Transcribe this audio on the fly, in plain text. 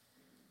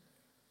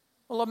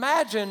Well,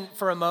 imagine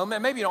for a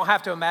moment, maybe you don't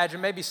have to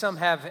imagine, maybe some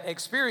have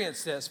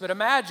experienced this, but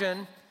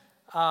imagine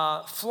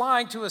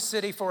flying to a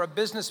city for a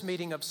business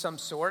meeting of some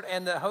sort,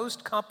 and the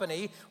host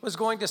company was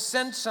going to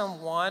send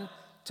someone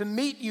to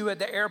meet you at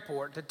the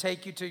airport to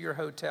take you to your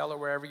hotel or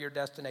wherever your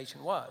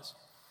destination was.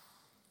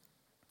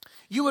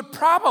 You would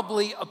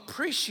probably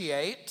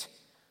appreciate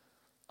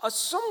a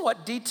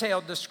somewhat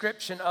detailed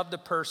description of the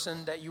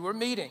person that you were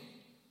meeting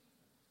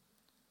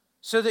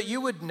so that you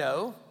would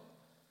know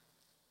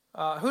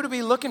who to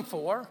be looking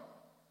for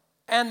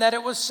and that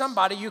it was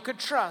somebody you could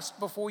trust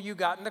before you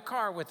got in the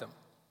car with them.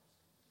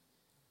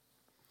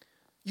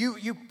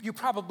 You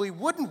probably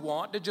wouldn't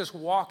want to just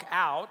walk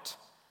out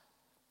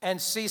and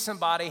see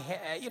somebody,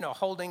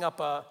 holding up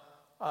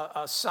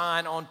a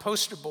sign on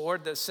poster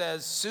board that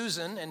says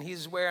Susan, and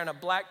he's wearing a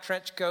black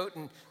trench coat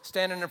and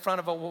standing in front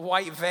of a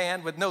white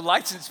van with no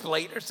license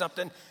plate or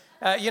something.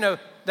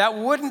 That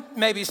wouldn't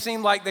maybe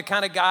seem like the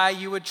kind of guy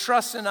you would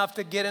trust enough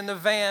to get in the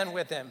van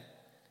with him.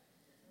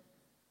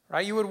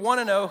 Right? You would want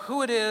to know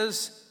who it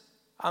is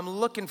I'm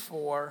looking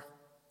for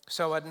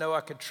so I'd know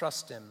I could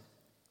trust him.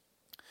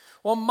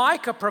 Well,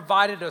 Micah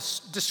provided a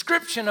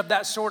description of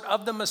that sort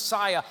of the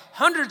Messiah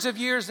hundreds of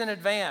years in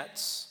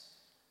advance.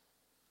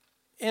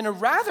 In a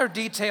rather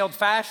detailed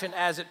fashion,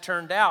 as it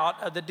turned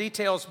out, the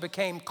details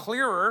became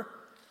clearer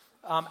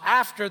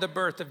after the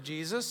birth of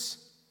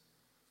Jesus.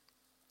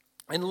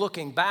 And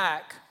looking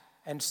back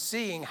and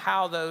seeing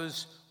how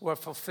those were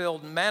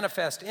fulfilled and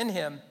manifest in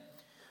him.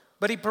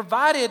 But he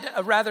provided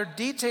a rather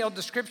detailed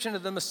description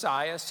of the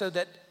Messiah so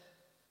that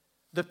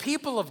the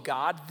people of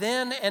God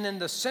then and in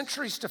the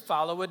centuries to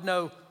follow would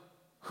know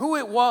who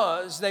it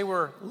was they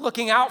were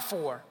looking out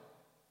for.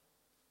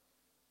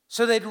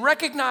 So they'd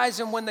recognize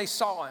him when they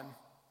saw him,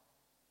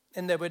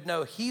 and they would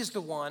know he's the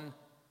one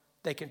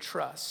they can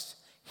trust.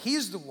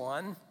 He's the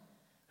one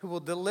who will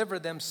deliver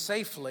them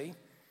safely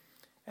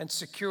and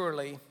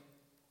securely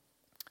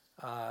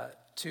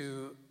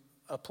to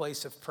a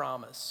place of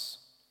promise.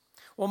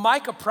 Well,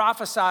 Micah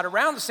prophesied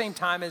around the same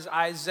time as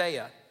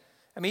Isaiah.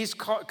 I mean, he's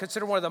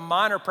considered one of the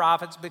minor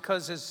prophets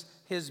because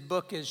his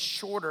book is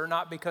shorter,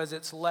 not because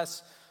it's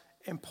less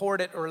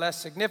important or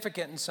less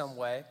significant in some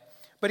way.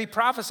 But he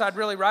prophesied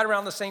really right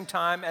around the same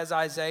time as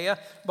Isaiah,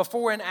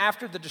 before and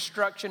after the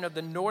destruction of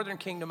the northern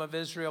kingdom of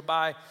Israel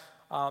by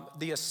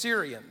the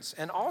Assyrians.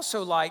 And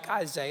also like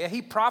Isaiah,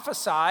 he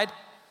prophesied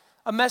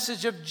a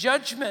message of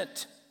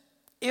judgment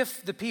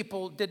if the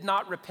people did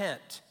not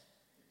repent.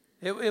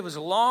 It was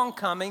long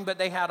coming, but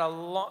they had a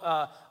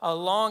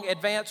long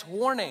advance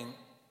warning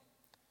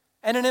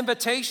and an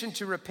invitation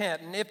to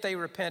repent. And if they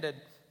repented,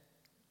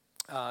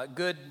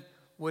 good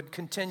would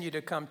continue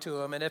to come to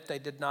them. And if they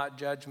did not,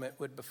 judgment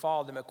would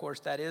befall them. Of course,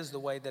 that is the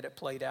way that it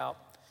played out.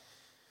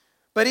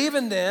 But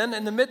even then,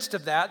 in the midst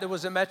of that, there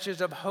was a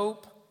message of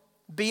hope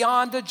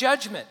beyond the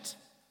judgment.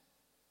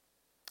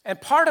 And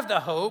part of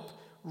the hope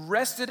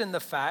rested in the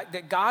fact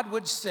that God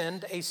would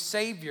send a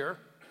Savior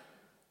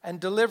and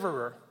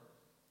deliverer.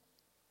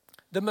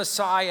 The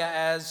Messiah,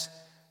 as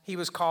he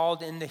was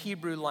called in the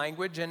Hebrew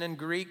language, and in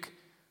Greek,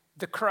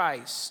 the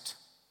Christ.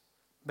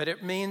 But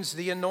it means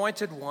the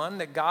anointed one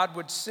that God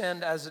would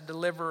send as a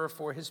deliverer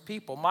for his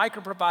people.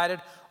 Micah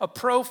provided a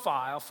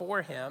profile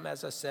for him,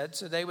 as I said,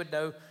 so they would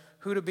know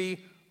who to be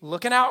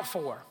looking out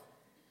for.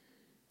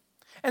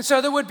 And so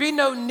there would be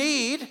no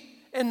need,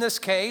 in this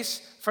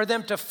case, for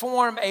them to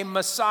form a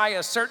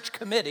Messiah search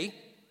committee,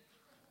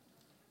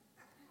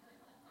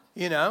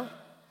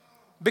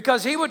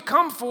 because he would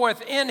come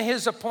forth in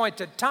his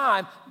appointed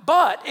time.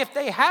 But if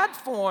they had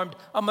formed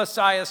a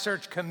Messiah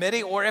search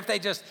committee, or if they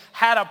just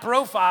had a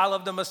profile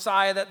of the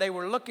Messiah that they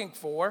were looking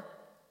for,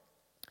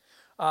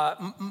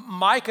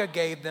 Micah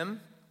gave them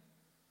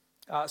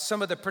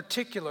some of the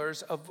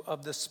particulars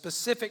of the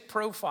specific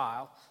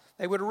profile.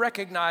 They would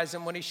recognize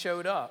him when he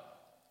showed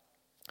up.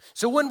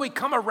 So when we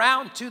come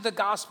around to the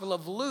Gospel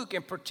of Luke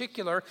in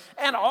particular,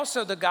 and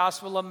also the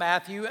Gospel of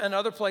Matthew and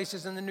other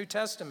places in the New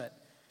Testament,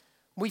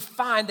 we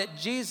find that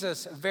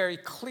Jesus very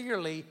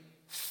clearly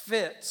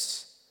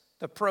fits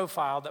the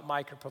profile that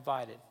Micah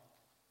provided.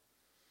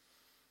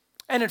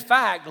 And in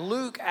fact,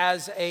 Luke,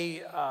 as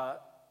a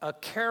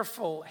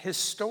careful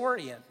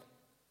historian,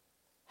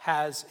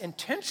 has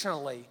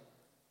intentionally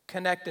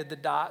connected the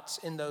dots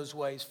in those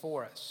ways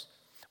for us.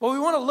 Well, we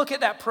want to look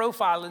at that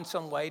profile in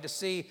some way to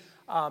see,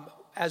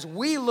 as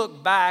we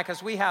look back,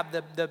 as we have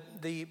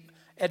the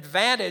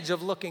advantage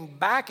of looking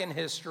back in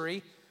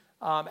history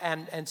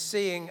and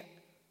seeing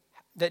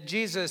that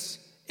Jesus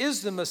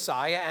is the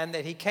Messiah and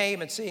that he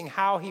came, and seeing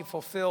how he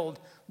fulfilled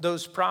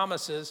those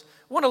promises.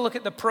 I want to look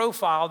at the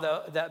profile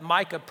that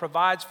Micah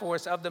provides for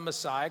us of the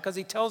Messiah, because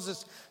he tells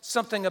us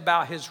something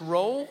about his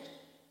role,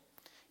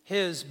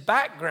 his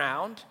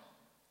background,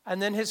 and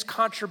then his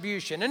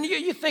contribution. And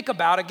you think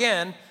about,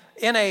 again,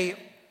 in a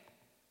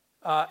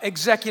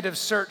executive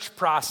search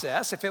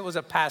process, if it was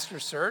a pastor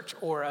search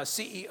or a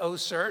CEO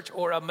search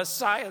or a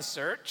Messiah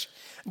search,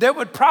 there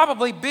would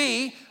probably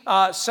be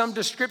some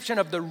description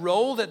of the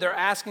role that they're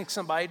asking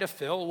somebody to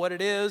fill, what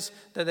it is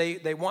that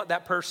they want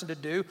that person to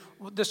do,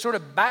 the sort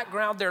of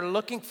background they're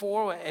looking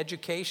for,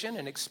 education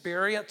and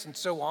experience and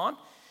so on,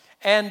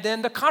 and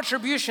then the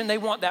contribution they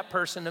want that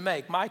person to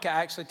make. Micah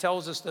actually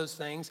tells us those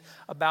things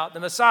about the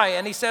Messiah,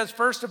 and he says,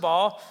 first of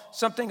all,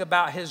 something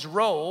about his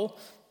role,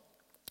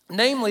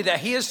 namely that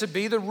he is to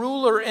be the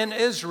ruler in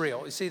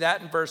Israel. You see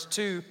that in verse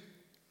 2.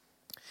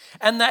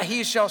 And that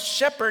he shall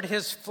shepherd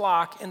his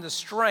flock in the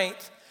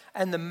strength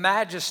and the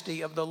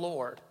majesty of the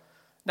Lord.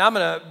 Now I'm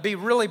going to be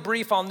really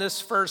brief on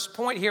this first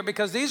point here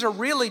because these are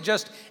really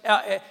just,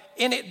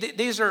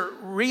 these are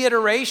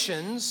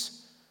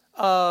reiterations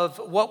of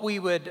what we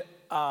would,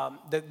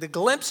 the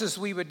glimpses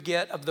we would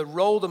get of the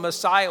role the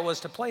Messiah was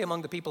to play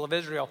among the people of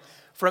Israel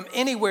from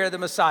anywhere the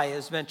Messiah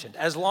is mentioned.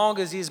 As long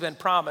as he's been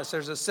promised,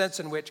 there's a sense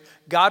in which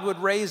God would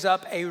raise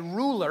up a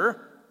ruler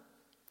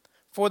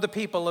for the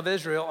people of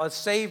Israel, a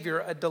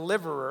savior, a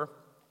deliverer.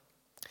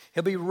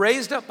 He'll be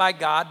raised up by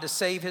God to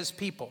save his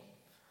people.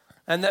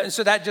 And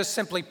so that just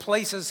simply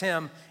places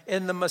him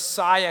in the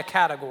Messiah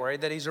category,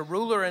 that he's a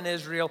ruler in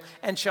Israel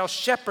and shall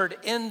shepherd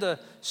in the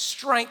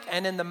strength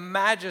and in the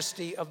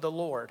majesty of the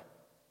Lord.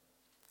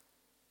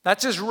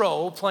 That's his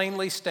role,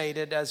 plainly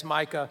stated, as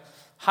Micah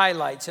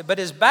highlights it. But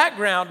his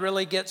background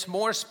really gets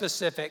more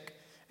specific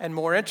and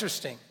more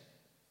interesting.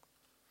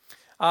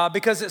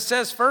 Because it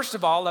says, first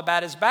of all,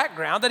 about his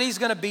background, that he's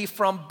going to be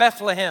from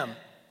Bethlehem.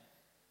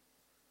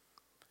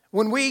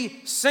 When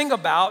we sing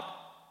about,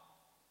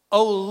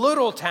 "O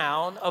little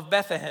town of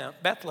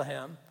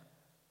Bethlehem,"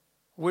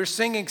 we're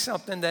singing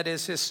something that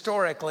is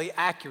historically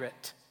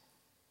accurate.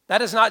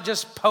 That is not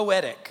just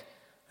poetic,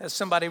 as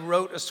somebody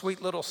wrote a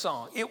sweet little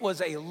song. It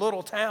was a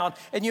little town,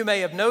 and you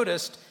may have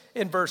noticed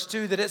in verse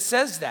 2 that it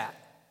says that.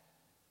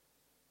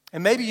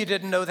 And maybe you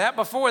didn't know that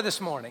before this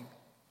morning.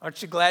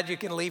 Aren't you glad you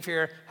can leave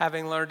here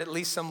having learned at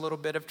least some little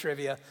bit of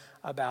trivia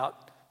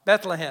about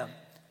Bethlehem?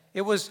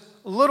 It was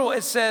little,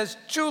 it says,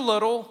 too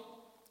little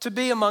to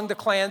be among the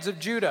clans of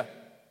Judah,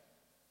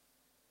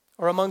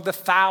 or among the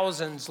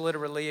thousands,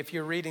 literally, if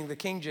you're reading the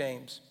King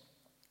James.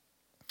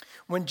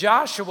 When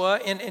Joshua,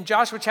 in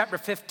Joshua chapter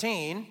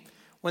 15,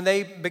 when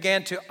they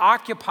began to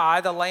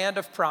occupy the land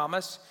of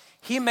promise,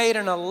 he made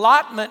an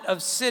allotment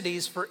of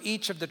cities for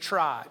each of the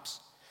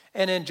tribes.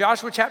 And in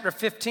Joshua chapter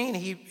 15,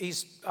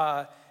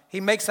 he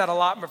makes that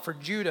allotment for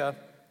Judah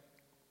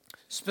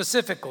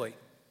specifically.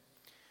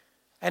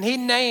 And he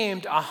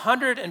named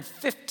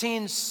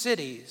 115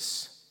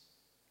 cities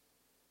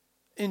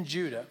in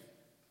Judah.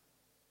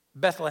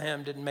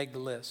 Bethlehem didn't make the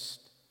list.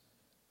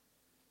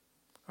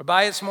 Or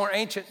by its more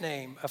ancient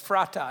name,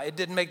 Ephrata, it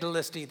didn't make the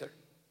list either.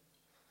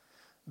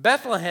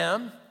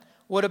 Bethlehem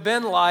would have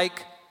been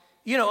like,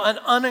 an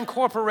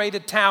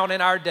unincorporated town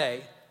in our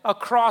day, a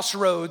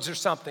crossroads or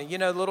something,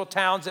 little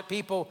towns that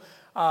people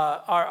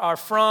are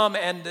from,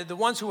 and the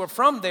ones who are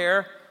from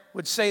there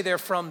would say they're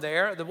from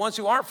there. The ones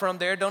who aren't from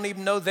there don't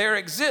even know there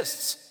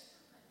exists.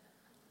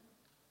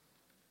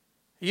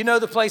 You know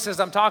the places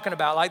I'm talking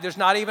about, like there's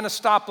not even a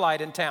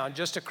stoplight in town,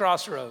 just a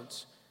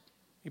crossroads.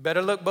 You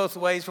better look both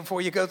ways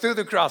before you go through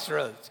the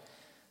crossroads,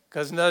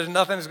 because there's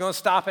nothing that's going to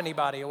stop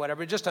anybody or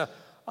whatever. Just a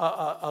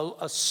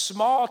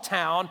small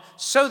town,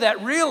 so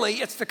that really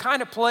it's the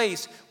kind of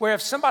place where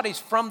if somebody's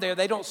from there,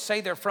 they don't say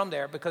they're from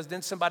there, because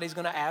then somebody's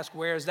going to ask,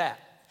 where is that?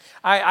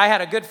 I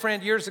had a good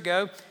friend years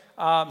ago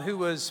who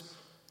was,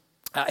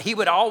 he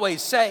would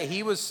always say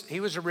he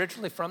was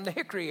originally from the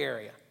Hickory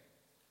area.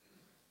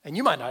 And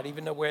you might not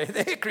even know where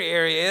the Hickory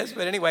area is,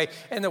 but anyway,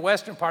 in the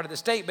western part of the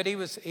state. But he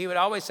would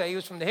always say he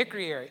was from the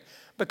Hickory area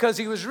because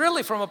he was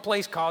really from a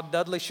place called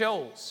Dudley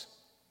Shoals.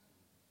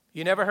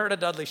 You never heard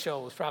of Dudley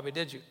Shoals, probably,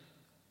 did you?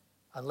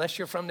 Unless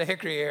you're from the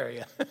Hickory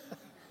area.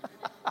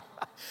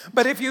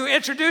 But if you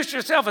introduced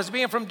yourself as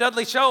being from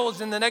Dudley Shoals,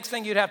 then the next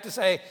thing you'd have to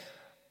say,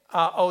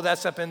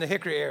 that's up in the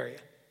Hickory area.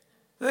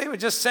 They would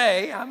just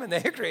say, I'm in the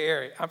Hickory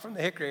area. I'm from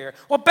the Hickory area.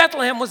 Well,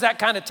 Bethlehem was that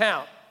kind of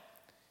town.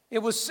 It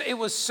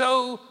was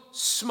so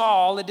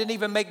small, it didn't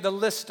even make the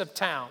list of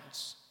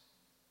towns.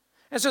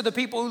 And so the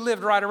people who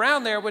lived right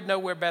around there would know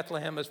where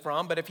Bethlehem is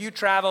from. But if you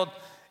traveled,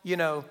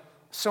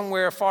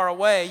 somewhere far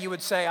away, you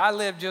would say, I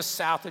live just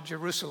south of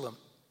Jerusalem.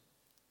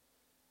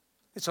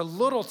 It's a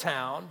little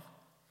town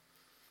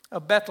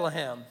of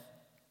Bethlehem.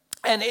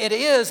 And it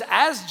is,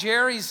 as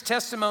Jerry's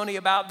testimony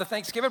about the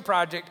Thanksgiving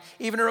Project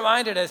even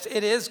reminded us,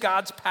 it is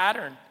God's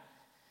pattern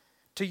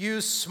to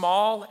use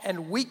small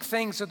and weak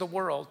things of the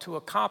world to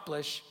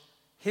accomplish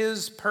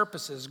his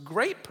purposes,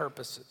 great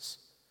purposes,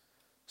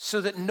 so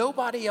that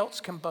nobody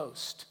else can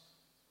boast,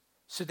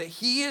 so that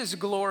he is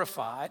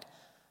glorified,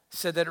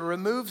 so that it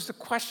removes the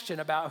question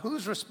about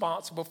who's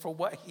responsible for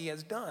what he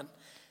has done.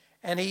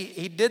 And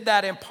he did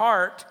that in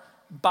part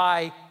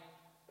by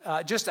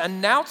just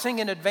announcing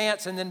in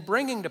advance and then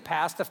bringing to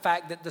pass the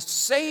fact that the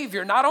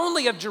Savior, not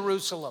only of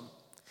Jerusalem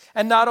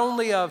and not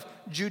only of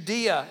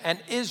Judea and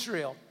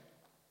Israel,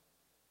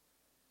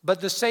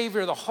 but the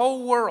Savior of the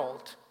whole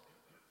world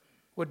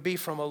would be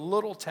from a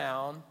little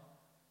town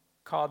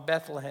called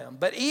Bethlehem.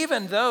 But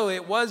even though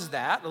it was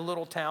that, a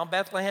little town,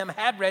 Bethlehem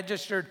had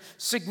registered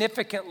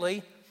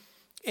significantly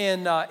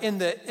in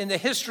the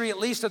history, at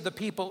least, of the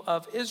people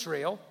of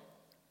Israel,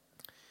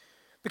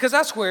 because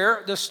that's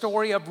where the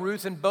story of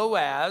Ruth and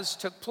Boaz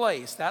took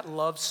place, that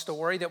love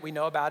story that we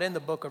know about in the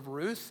book of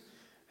Ruth.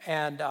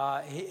 And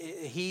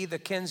he, the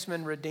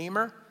kinsman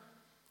redeemer,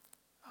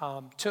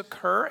 took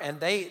her, and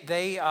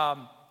they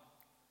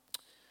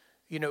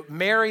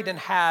married and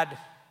had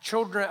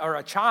children, or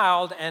a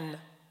child, and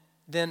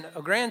then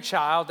a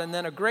grandchild, and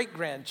then a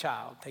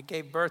great-grandchild. They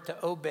gave birth to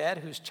Obed,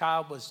 whose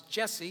child was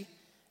Jesse,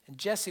 and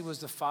Jesse was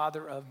the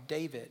father of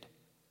David.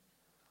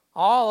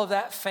 All of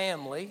that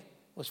family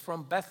was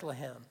from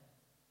Bethlehem.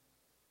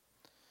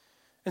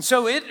 And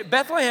so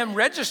Bethlehem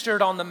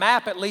registered on the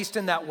map, at least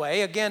in that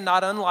way. Again,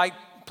 not unlike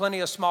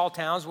plenty of small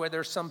towns where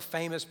there's some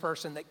famous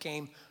person that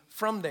came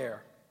from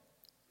there.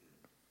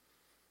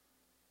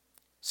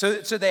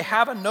 So they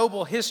have a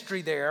noble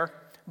history there,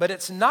 but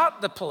it's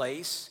not the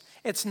place,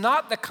 it's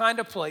not the kind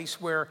of place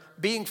where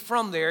being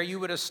from there you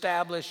would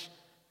establish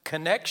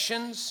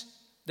connections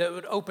that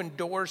would open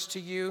doors to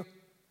you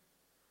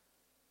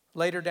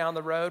later down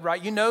the road,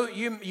 right?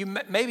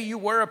 Maybe you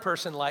were a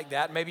person like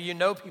that. Maybe you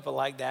know people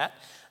like that.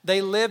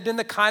 They lived in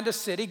the kind of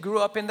city, grew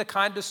up in the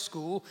kind of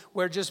school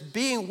where just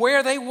being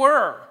where they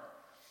were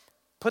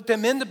put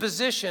them in the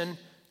position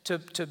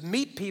to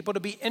meet people, to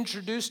be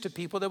introduced to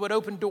people that would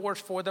open doors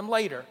for them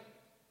later.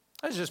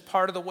 That's just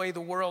part of the way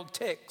the world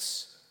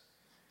ticks.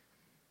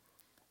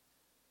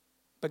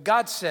 But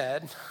God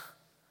said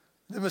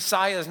the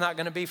Messiah is not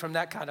going to be from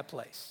that kind of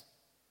place.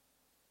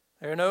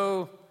 There are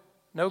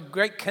no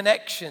great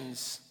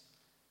connections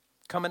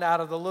coming out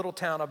of the little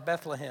town of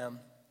Bethlehem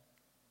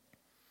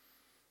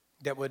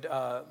that would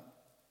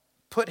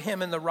put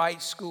him in the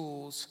right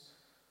schools,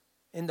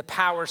 in the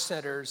power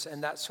centers,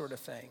 and that sort of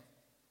thing.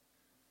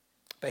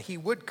 But he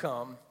would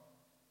come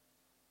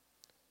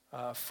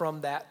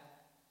from that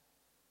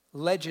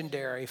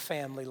legendary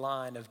family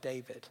line of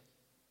David,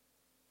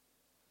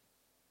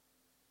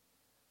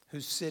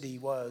 whose city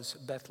was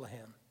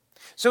Bethlehem.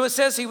 So it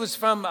says he was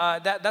from,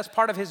 that's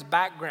part of his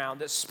background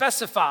that's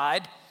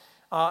specified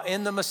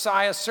in the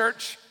Messiah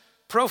search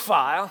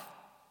profile,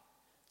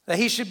 that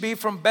he should be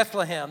from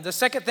Bethlehem. The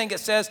second thing it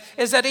says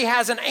is that he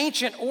has an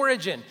ancient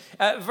origin.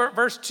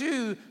 Verse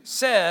 2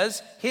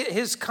 says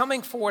his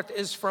coming forth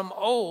is from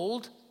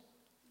old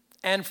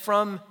and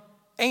from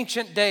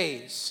ancient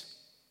days.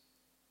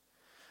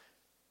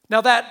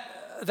 Now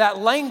that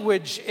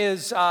language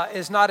is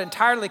not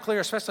entirely clear,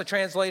 especially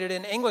translated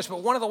in English,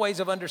 but one of the ways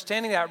of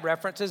understanding that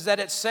reference is that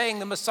it's saying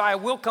the Messiah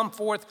will come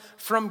forth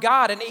from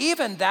God, and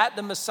even that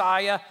the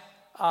Messiah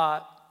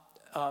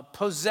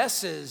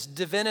possesses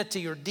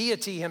divinity or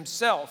deity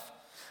himself.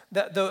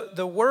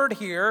 The word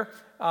here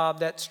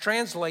that's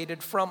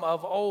translated from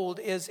of old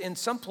is in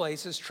some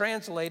places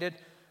translated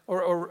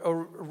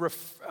or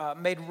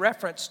made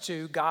reference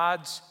to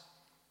God's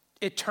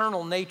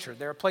eternal nature.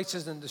 There are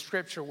places in the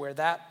scripture where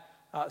that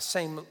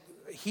same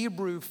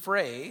Hebrew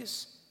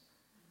phrase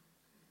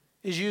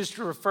is used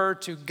to refer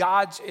to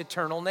God's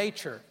eternal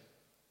nature.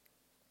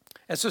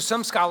 And so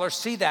some scholars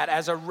see that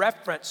as a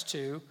reference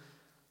to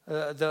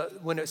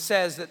when it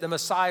says that the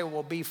Messiah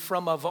will be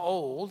from of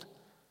old,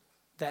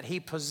 that he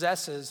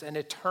possesses an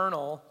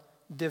eternal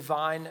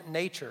divine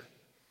nature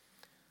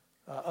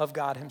of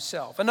God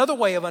himself. Another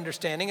way of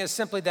understanding is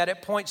simply that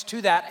it points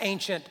to that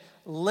ancient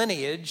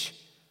lineage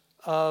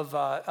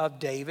of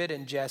David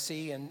and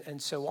Jesse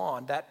and so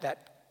on,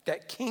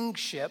 that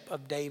kingship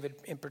of David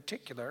in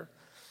particular,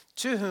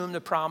 to whom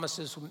the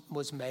promises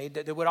was made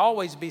that there would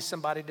always be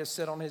somebody to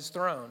sit on his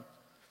throne.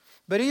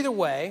 But either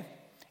way,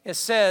 it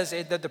says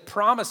that the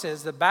promise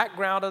is, the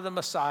background of the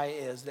Messiah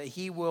is that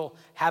he will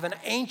have an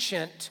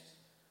ancient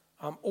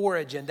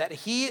origin, that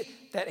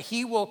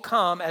he will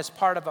come as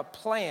part of a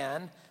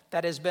plan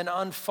that has been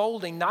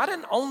unfolding, not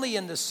only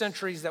in the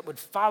centuries that would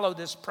follow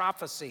this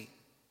prophecy,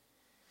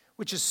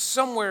 which is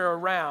somewhere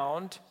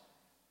around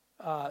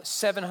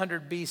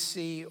 700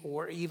 BC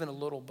or even a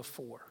little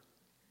before.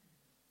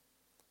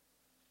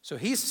 So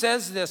he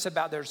says this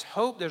about there's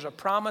hope, there's a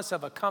promise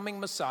of a coming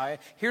Messiah.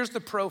 Here's the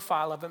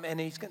profile of him, and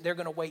they're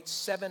going to wait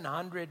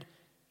 700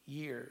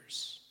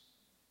 years.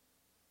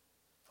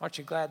 Aren't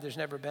you glad there's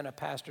never been a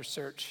pastor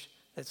search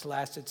that's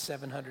lasted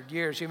 700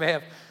 years? You may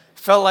have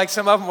felt like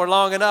some of them were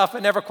long enough,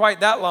 but never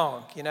quite that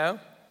long,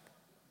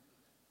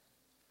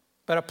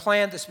 But a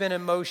plan that's been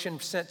in motion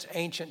since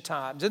ancient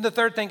times. And the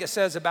third thing it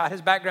says about his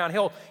background,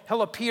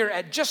 he'll appear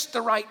at just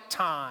the right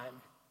time.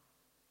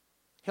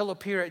 He'll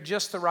appear at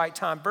just the right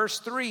time. Verse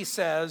 3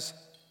 says,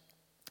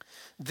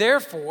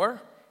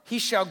 "Therefore, he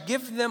shall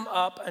give them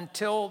up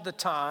until the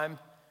time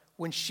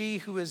when she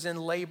who is in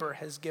labor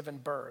has given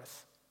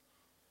birth."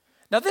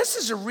 Now, this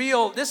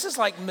is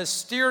like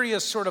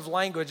mysterious sort of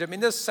language. I mean,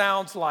 this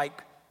sounds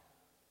like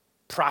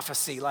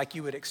prophecy, like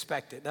you would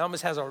expect it. It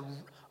almost has a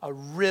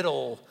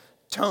riddle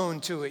tone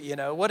to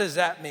it, What does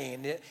that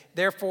mean?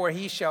 Therefore,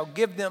 he shall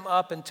give them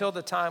up until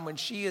the time when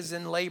she is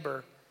in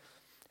labor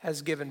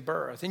has given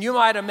birth. And you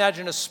might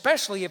imagine,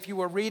 especially if you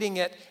were reading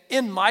it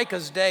in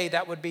Micah's day,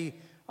 that would be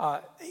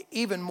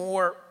even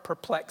more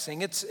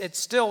perplexing. It's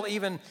still,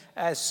 even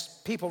as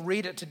people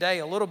read it today,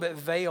 a little bit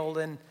veiled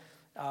in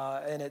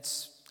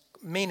its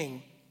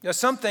meaning.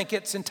 Some think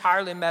it's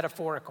entirely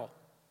metaphorical.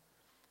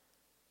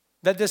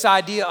 That this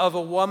idea of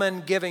a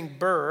woman giving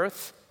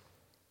birth,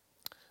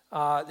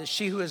 that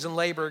she who is in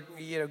labor,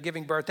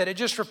 giving birth, that it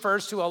just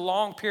refers to a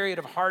long period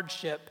of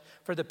hardship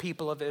for the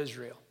people of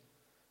Israel.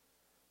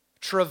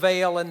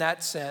 Travail in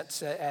that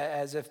sense,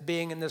 as if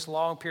being in this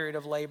long period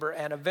of labor,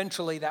 and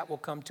eventually that will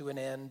come to an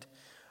end.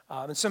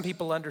 And some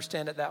people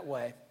understand it that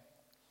way.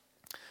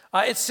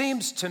 It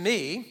seems to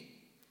me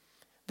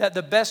that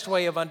the best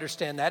way of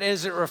understanding that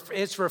is it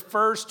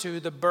refers to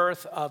the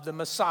birth of the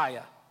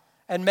Messiah.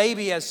 And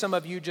maybe as some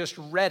of you just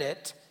read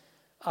it,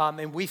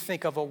 and we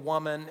think of a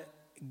woman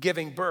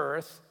giving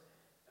birth,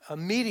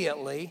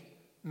 immediately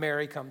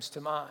Mary comes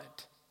to mind.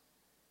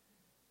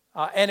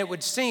 And it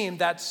would seem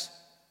that's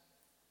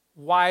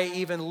why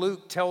even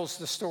Luke tells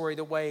the story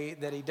the way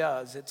that he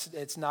does.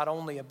 It's not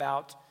only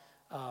about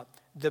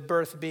the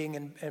birth being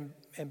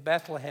in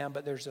Bethlehem,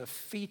 but there's a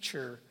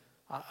feature,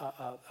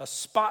 a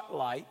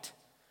spotlight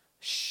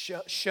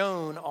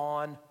shown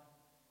on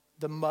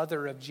the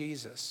mother of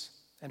Jesus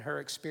and her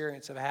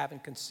experience of having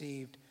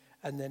conceived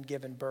and then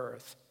given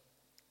birth.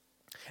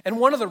 And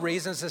one of the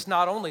reasons, it's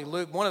not only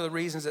Luke, one of the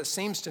reasons it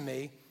seems to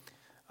me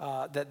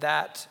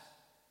that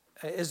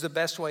is the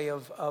best way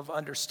of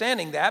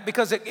understanding that,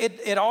 because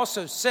it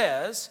also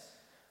says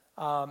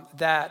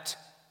that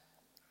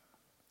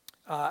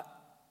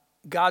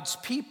God's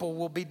people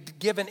will be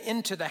given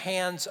into the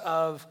hands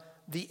of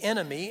the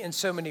enemy, in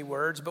so many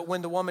words, but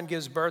when the woman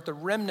gives birth, the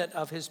remnant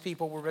of his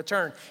people will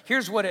return.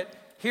 Here's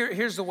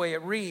the way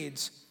it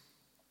reads.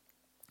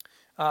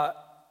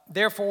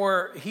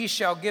 Therefore, he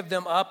shall give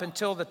them up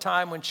until the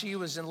time when she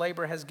who is in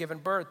labor has given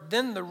birth.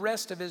 Then the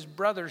rest of his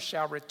brothers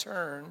shall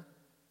return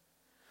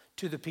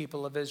to the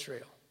people of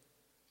Israel.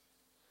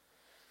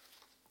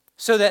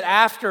 So that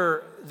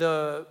after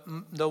the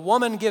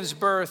woman gives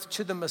birth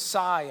to the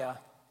Messiah,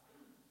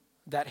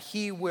 that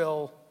he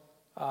will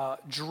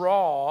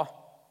draw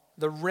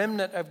the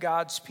remnant of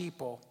God's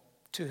people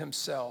to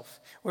himself.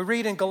 We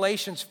read in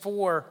Galatians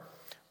 4,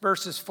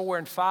 verses 4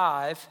 and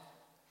 5,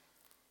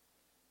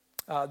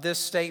 this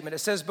statement. It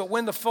says, "But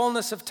when the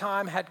fullness of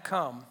time had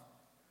come,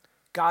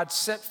 God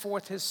sent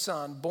forth his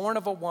Son, born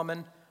of a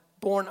woman,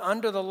 born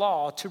under the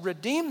law, to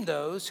redeem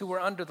those who were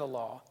under the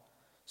law,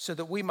 so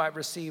that we might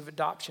receive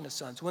adoption as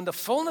sons." When the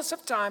fullness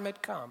of time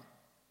had come,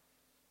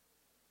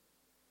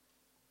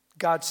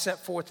 God sent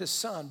forth his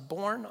Son,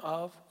 born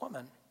of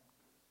woman,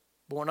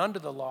 born under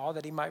the law,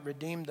 that he might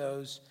redeem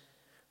those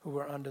who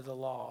were under the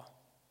law.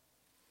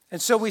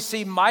 And so we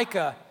see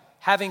Micah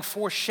having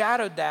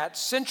foreshadowed that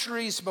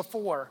centuries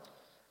before,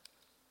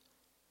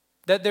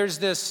 that there's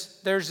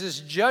this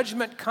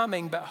judgment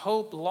coming, but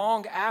hope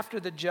long after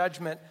the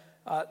judgment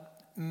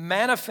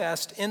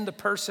manifest in the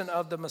person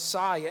of the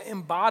Messiah,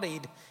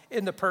 embodied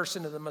in the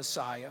person of the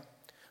Messiah,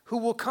 who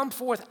will come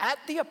forth at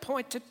the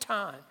appointed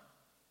time.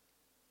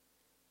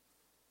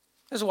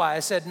 This is why I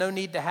said no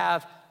need to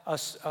have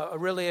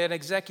really an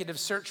executive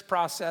search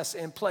process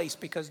in place,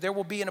 because there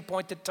will be an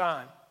appointed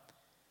time.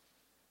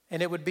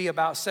 And it would be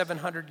about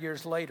 700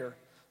 years later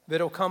that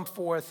it'll come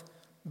forth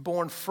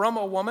born from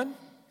a woman,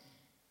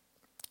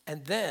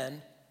 and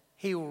then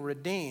he will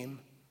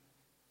redeem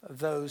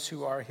those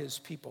who are his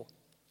people.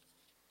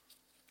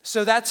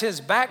 So that's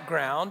his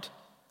background,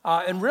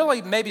 and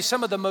really maybe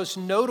some of the most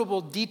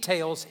notable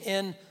details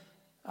in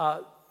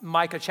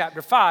Micah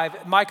chapter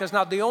 5. Micah's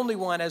not the only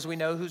one, as we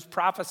know, who's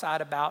prophesied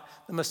about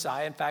the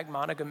Messiah. In fact,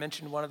 Monica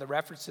mentioned one of the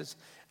references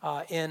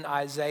in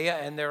Isaiah,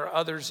 and there are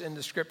others in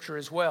the scripture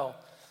as well.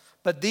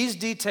 But these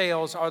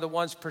details are the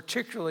ones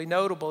particularly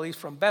notable. He's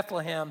from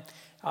Bethlehem.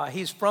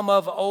 He's from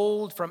of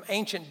old, from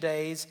ancient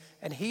days,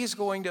 and he's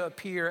going to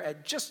appear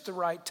at just the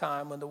right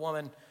time when the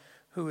woman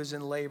who is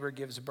in labor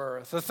gives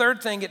birth. The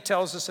third thing it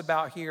tells us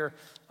about here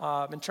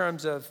in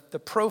terms of the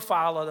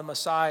profile of the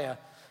Messiah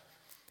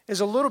is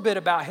a little bit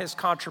about his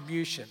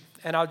contribution.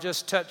 And I'll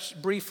just touch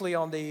briefly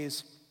on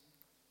these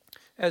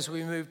as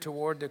we move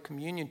toward the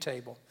communion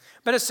table.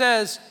 But it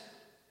says,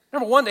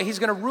 number one, that he's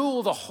going to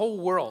rule the whole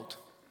world.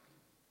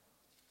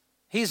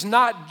 He's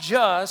not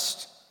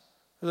just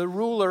the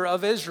ruler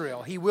of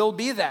Israel. He will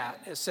be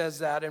that. It says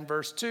that in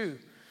verse 2.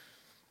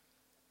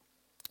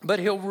 But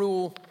he'll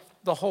rule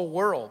the whole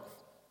world.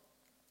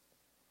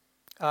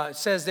 It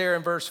says there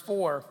in verse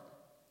 4,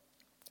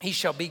 he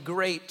shall be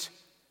great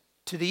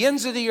to the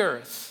ends of the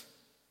earth.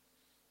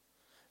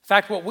 In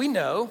fact, what we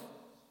know,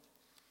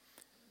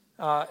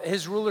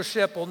 his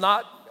rulership will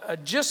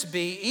not just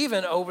be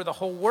even over the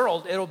whole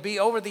world. It'll be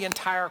over the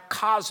entire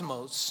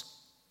cosmos.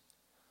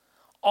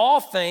 All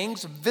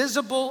things,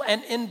 visible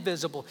and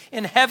invisible,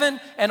 in heaven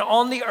and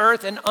on the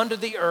earth and under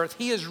the earth.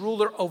 He is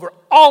ruler over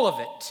all of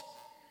it.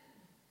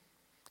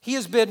 He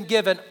has been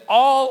given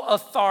all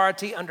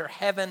authority under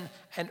heaven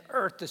and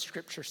earth, the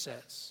scripture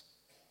says.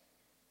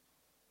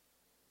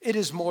 It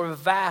is more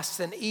vast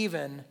than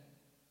even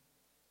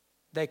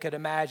they could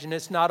imagine.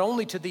 It's not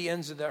only to the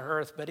ends of the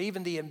earth, but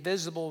even the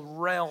invisible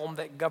realm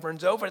that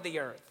governs over the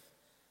earth.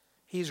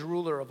 He's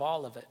ruler of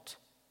all of it.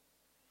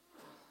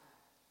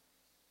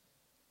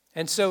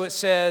 And so it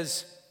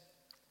says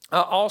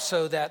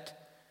also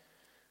that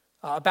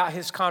about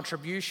his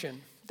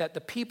contribution, that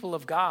the people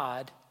of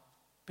God,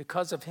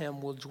 because of him,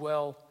 will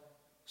dwell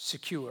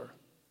secure.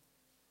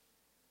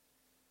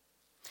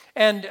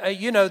 And,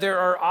 there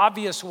are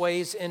obvious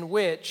ways in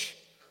which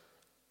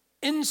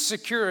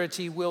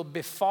insecurity will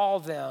befall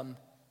them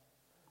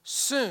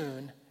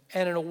soon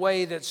and in a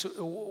way that's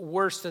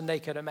worse than they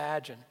could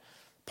imagine.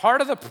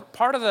 Part of the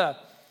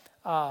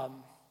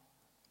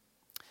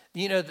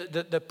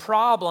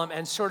problem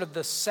and sort of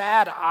the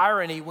sad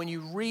irony when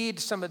you read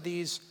some of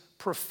these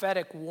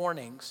prophetic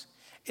warnings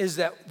is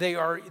that they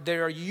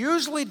are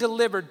usually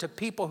delivered to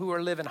people who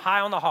are living high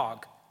on the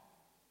hog.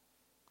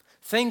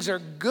 Things are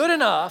good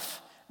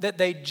enough that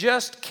they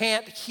just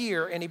can't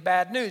hear any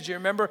bad news. You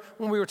remember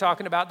when we were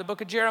talking about the book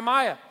of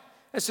Jeremiah?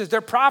 It says their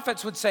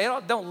prophets would say,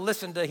 "Oh, don't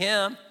listen to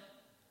him.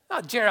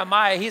 Oh,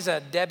 Jeremiah, he's a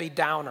Debbie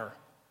Downer.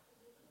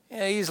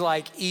 He's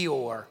like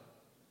Eeyore.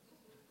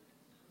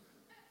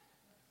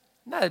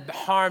 No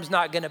harm's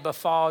not going to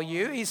befall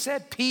you." He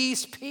said,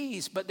 "Peace,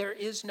 peace," but there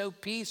is no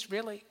peace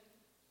really.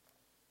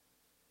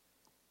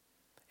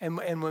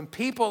 And when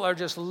people are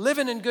just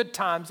living in good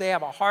times, they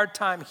have a hard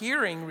time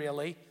hearing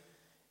really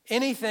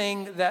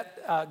anything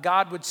that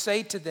God would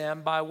say to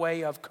them by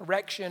way of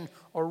correction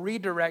or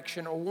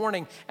redirection or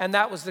warning. And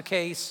that was the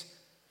case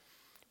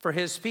for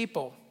his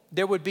people.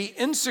 There would be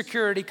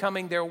insecurity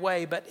coming their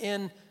way, but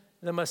in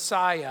the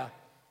Messiah,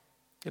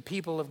 the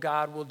people of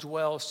God will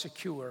dwell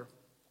secure.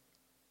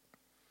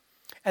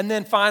 And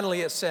then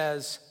finally it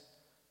says,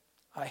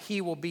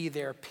 he will be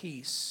their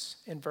peace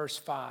in verse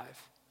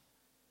 5.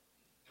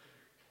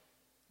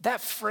 That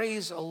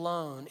phrase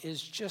alone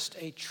is just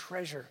a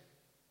treasure.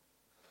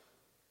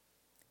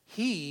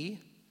 He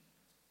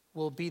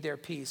will be their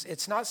peace.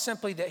 It's not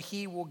simply that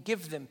he will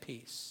give them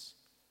peace.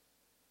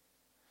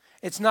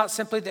 It's not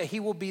simply that he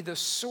will be the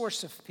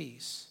source of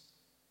peace,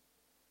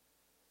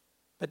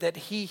 but that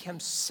he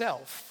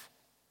himself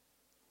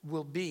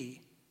will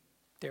be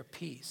their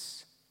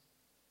peace.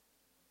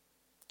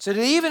 So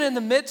that even in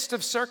the midst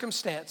of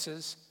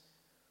circumstances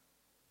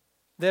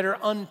that are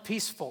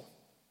unpeaceful,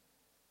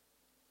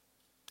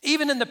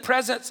 even in the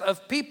presence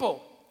of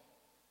people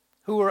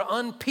who are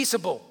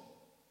unpeaceable,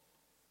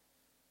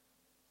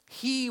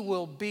 he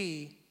will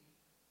be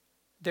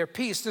their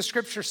peace. The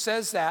scripture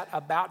says that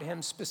about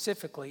him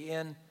specifically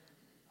in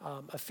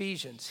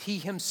Ephesians. He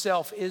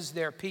himself is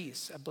their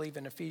peace, I believe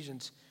in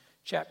Ephesians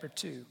chapter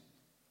 2.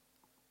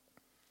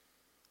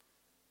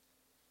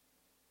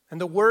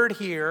 And the word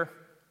here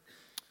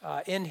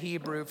in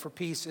Hebrew for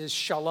peace is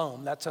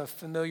shalom. That's a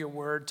familiar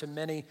word to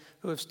many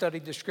who have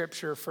studied the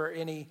scripture for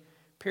any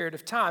period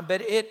of time.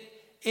 But it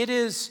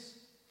is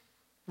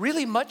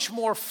really much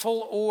more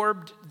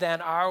full-orbed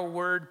than our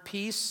word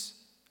peace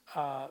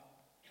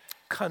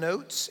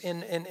connotes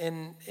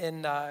in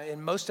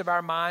most of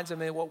our minds. I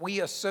mean, what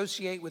we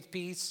associate with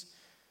peace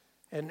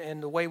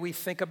and the way we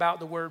think about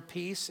the word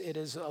peace, it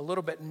is a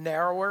little bit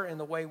narrower in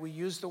the way we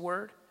use the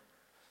word.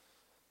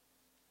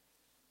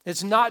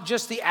 It's not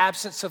just the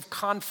absence of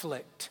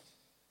conflict,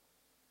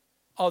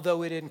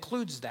 although it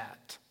includes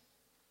that.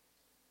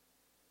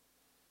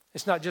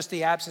 It's not just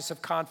the absence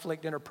of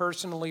conflict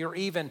interpersonally or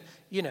even,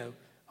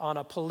 on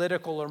a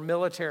political or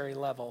military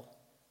level,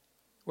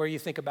 where you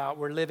think about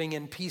we're living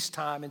in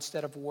peacetime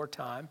instead of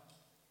wartime.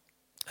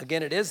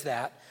 Again, it is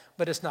that,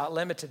 but it's not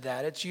limited to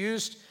that. It's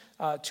used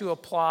to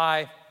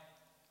apply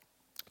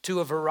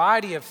to a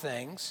variety of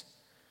things,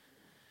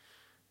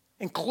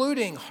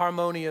 including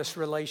harmonious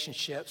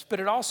relationships, but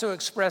it also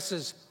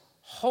expresses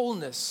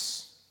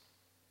wholeness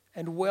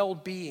and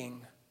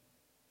well-being,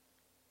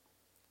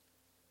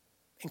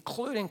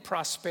 including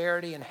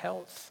prosperity and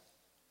health.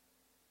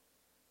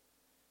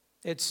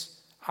 It's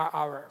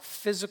our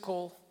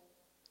physical,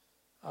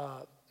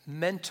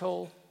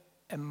 mental,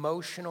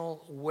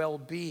 emotional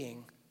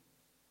well-being,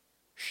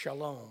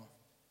 shalom.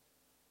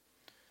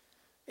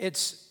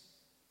 It's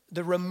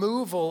the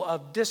removal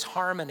of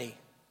disharmony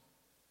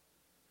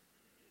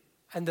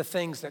and the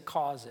things that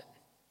cause it.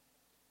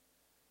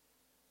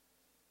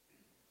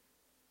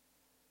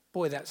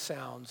 Boy, that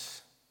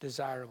sounds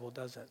desirable,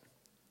 doesn't it?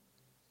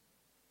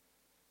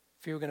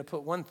 If you were going to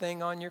put one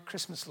thing on your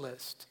Christmas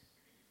list,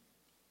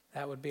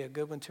 that would be a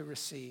good one to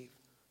receive.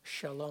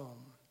 Shalom.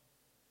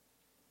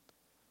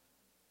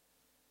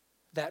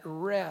 That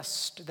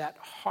rest, that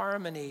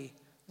harmony,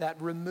 that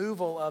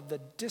removal of the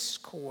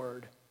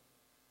discord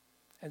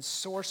and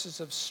sources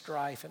of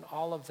strife and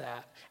all of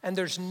that. And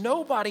there's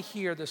nobody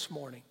here this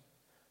morning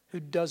who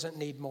doesn't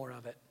need more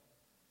of it.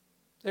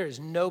 There is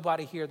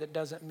nobody here that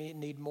doesn't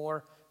need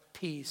more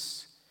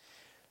peace,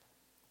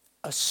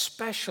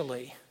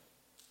 especially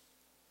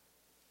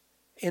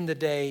in the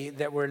day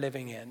that we're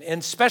living in, and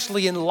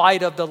especially in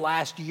light of the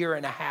last year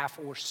and a half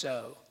or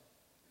so.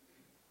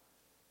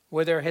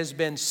 where there has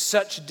been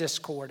such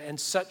discord and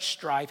such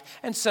strife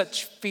and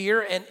such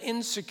fear and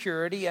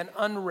insecurity and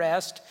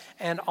unrest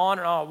and on,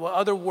 well,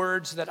 other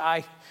words that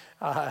I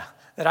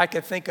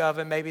could think of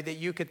and maybe that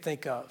you could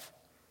think of.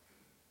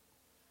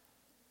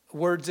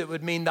 Words that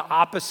would mean the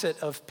opposite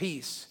of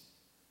peace.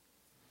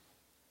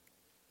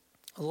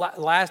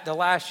 The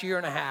last year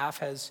and a half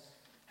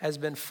has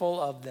been full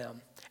of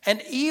them.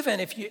 And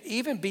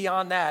even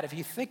beyond that, if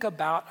you think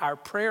about our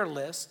prayer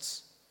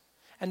lists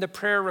and the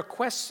prayer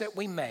requests that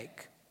we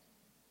make,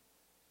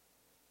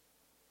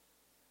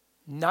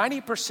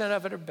 90%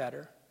 of it are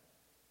better.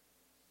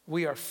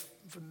 We are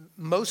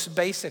most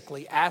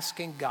basically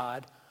asking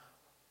God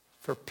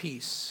for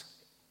peace,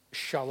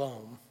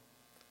 shalom,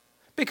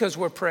 because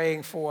we're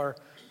praying for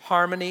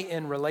harmony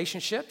in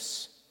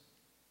relationships.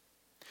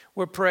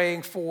 We're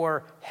praying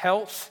for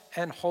health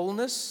and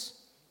wholeness.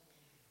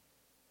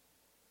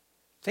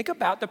 Think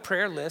about the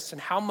prayer list and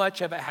how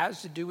much of it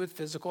has to do with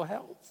physical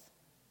health.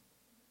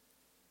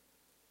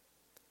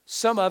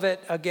 Some of it,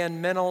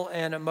 again, mental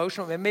and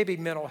emotional. It may be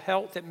mental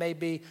health. It may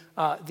be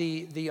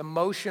the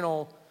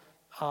emotional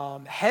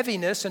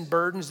heaviness and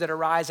burdens that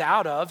arise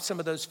out of some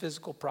of those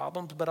physical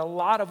problems. But a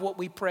lot of what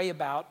we pray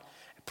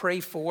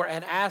for,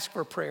 and ask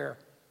for prayer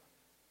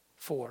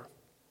for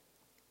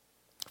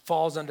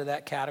falls under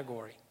that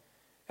category.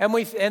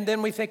 And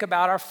then we think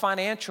about our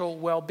financial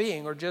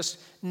well-being or just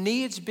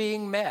needs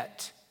being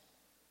met.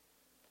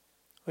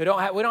 We don't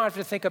have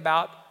to think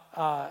about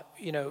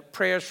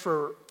prayers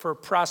for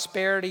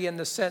prosperity in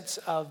the sense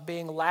of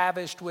being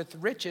lavished with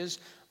riches,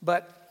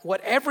 but what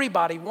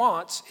everybody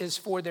wants is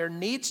for their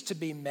needs to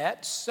be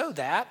met so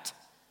that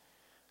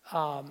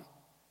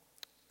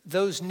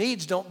those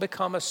needs don't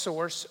become a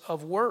source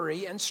of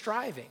worry and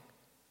striving,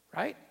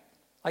 right?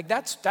 Like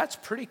that's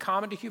pretty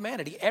common to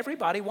humanity.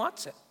 Everybody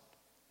wants it.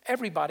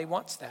 Everybody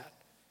wants that.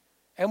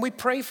 And we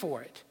pray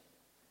for it.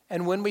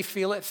 And when we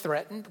feel it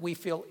threatened, we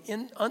feel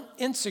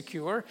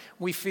insecure,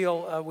 we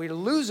feel we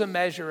lose a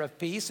measure of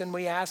peace, and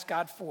we ask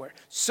God for it.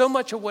 So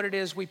much of what it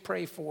is we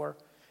pray for,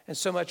 and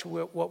so much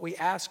what we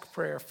ask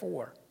prayer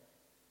for,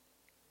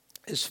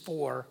 is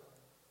for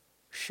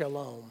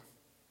shalom.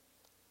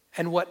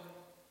 And what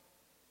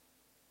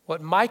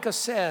Micah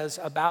says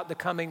about the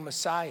coming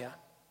Messiah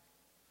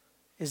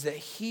is that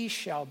he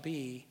shall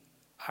be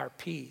our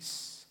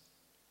peace.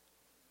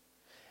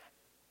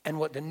 And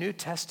what the New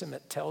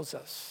Testament tells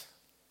us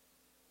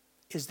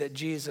is that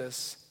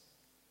Jesus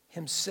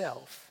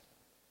himself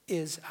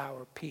is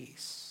our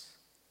peace.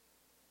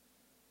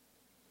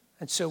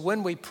 And so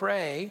when we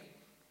pray,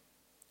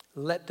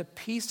 let the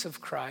peace of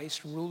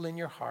Christ rule in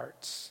your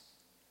hearts.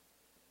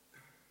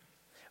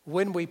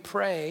 When we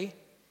pray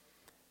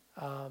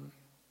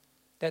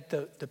that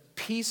the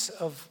peace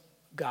of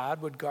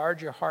God would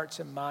guard your hearts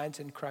and minds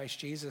in Christ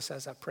Jesus,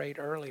 as I prayed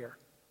earlier,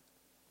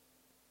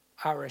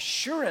 our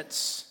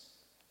assurance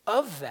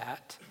of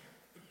that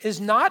is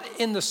not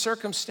in the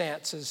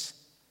circumstances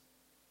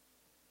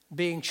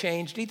being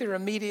changed either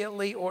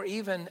immediately or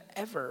even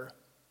ever.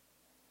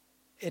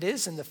 It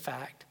is in the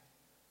fact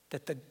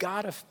that the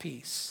God of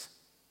peace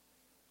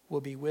will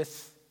be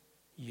with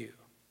you.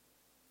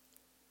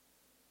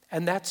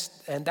 And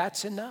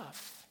that's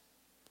enough.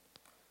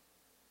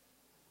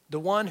 The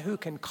one who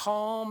can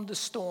calm the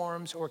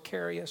storms or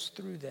carry us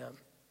through them.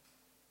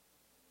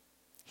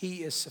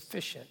 He is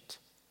sufficient.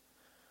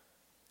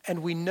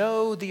 And we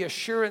know the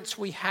assurance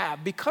we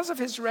have because of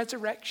his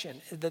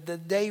resurrection that the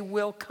day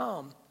will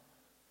come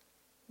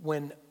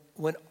when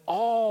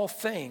all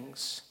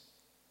things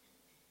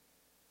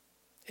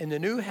in the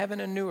new heaven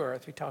and new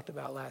earth we talked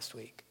about last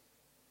week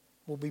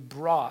will be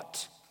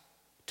brought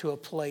to a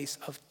place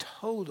of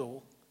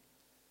total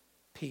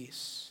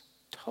peace,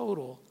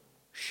 total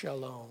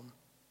shalom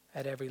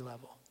at every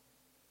level.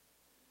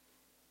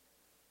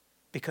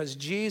 Because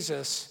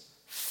Jesus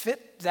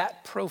fit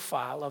that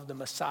profile of the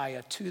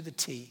Messiah to the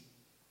T.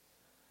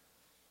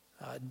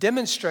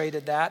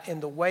 Demonstrated that in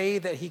the way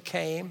that he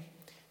came,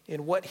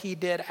 in what he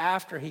did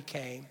after he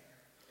came,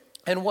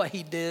 and what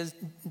he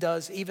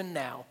does even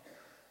now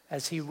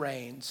as he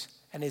reigns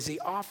and as he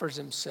offers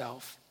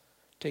himself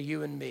to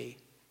you and me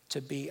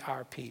to be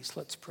our peace.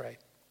 Let's pray.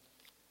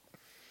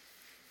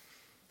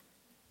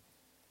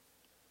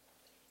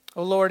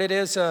 Oh Lord, it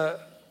is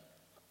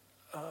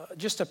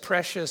just a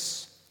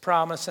precious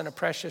promise and a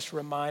precious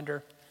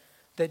reminder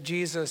that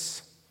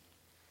Jesus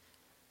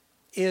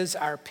is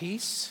our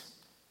peace.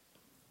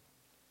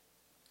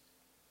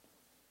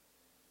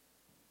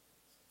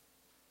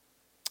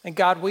 And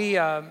God, we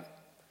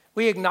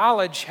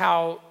acknowledge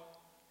how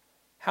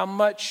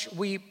much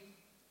we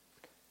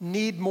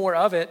need more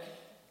of it,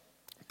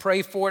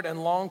 pray for it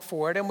and long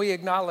for it, and we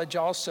acknowledge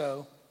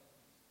also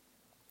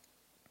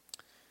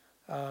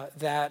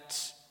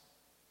that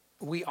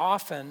we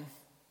often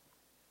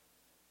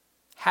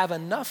have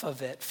enough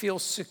of it, feel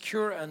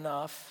secure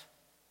enough,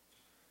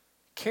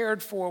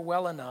 cared for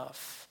well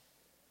enough,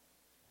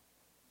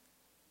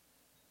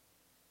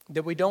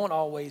 that we don't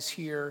always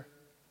hear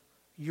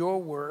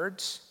your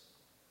words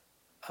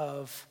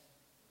of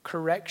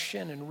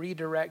correction and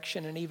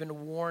redirection and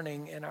even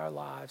warning in our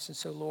lives. And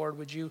so, Lord,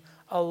 would you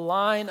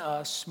align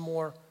us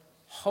more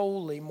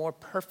wholly, more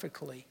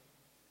perfectly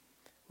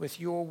with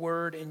your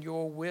word and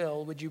your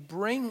will? Would you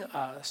bring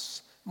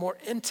us more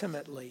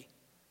intimately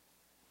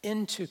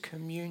into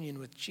communion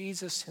with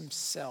Jesus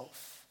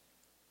himself,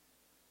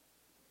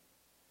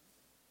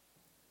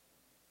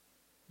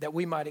 that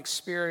we might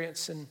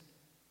experience in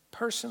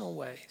personal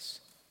ways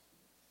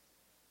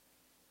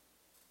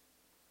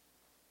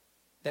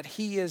that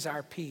he is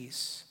our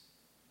peace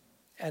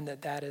and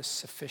that is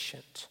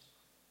sufficient.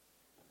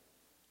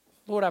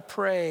 Lord, I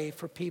pray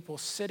for people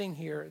sitting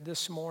here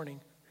this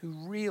morning who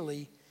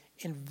really,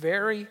 in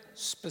very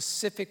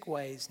specific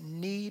ways,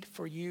 need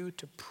for you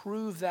to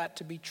prove that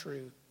to be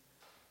true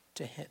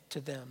to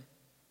them.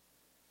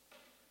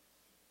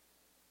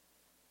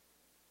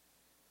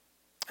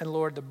 And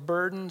Lord, the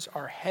burdens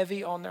are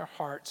heavy on their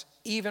hearts,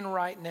 even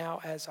right now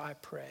as I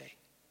pray.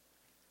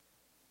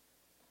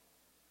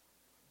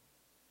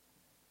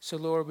 So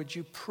Lord, would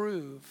you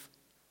prove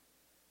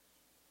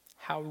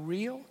how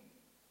real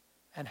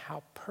and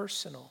how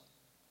personal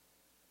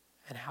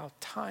and how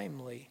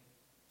timely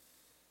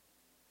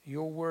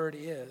your word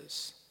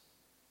is,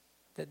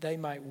 that they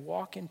might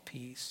walk in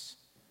peace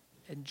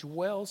and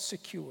dwell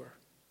secure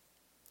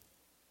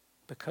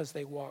because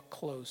they walk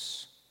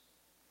close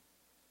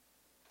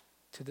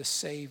to the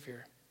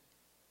Savior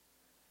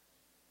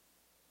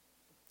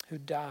who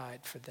died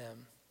for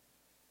them.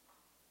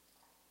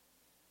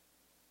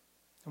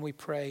 And we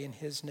pray in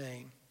his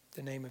name,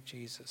 the name of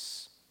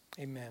Jesus.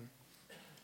 Amen.